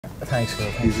Thanks,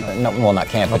 Phil. Thanks. No, well, not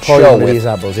camp, but I'll show with with these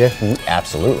apples, yeah?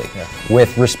 Absolutely. Yeah.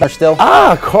 With respect still?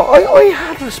 I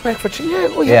had respect for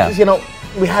Yeah. You know,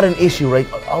 we had an issue, right?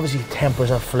 Obviously,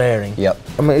 tempers are flaring. Yep.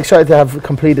 I'm excited to have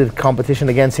completed competition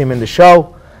against him in the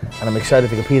show, and I'm excited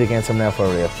to compete against him now for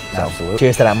real. So, absolutely.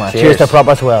 Cheers to that, man. Cheers. Cheers to Prop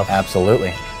as well.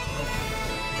 Absolutely.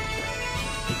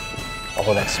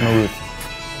 Oh, that's smooth.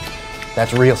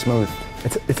 That's real smooth.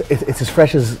 It's as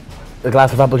fresh as a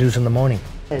glass of apple juice in the morning.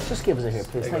 Yes, just give us a here,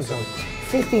 please. Thanks so much.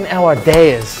 15-hour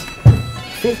days.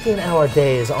 15-hour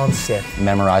days on set.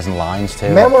 Memorizing lines too.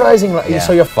 Memorizing lines. Yeah.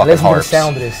 So you're fucking listen harps. to the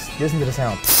sound of this. Listen to the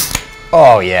sound.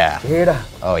 Oh yeah. You hear that?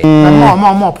 Oh yeah.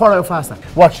 And more. Pour it out faster.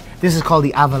 Watch. This is called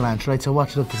the avalanche, right? So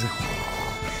watch. Look.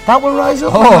 That will rise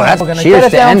up. Oh, that's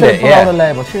cheers to end it. Yeah. Below the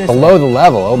level. Cheers. Below the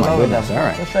level. Oh my goodness. All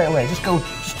right. Just straight away. Just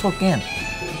tuck in.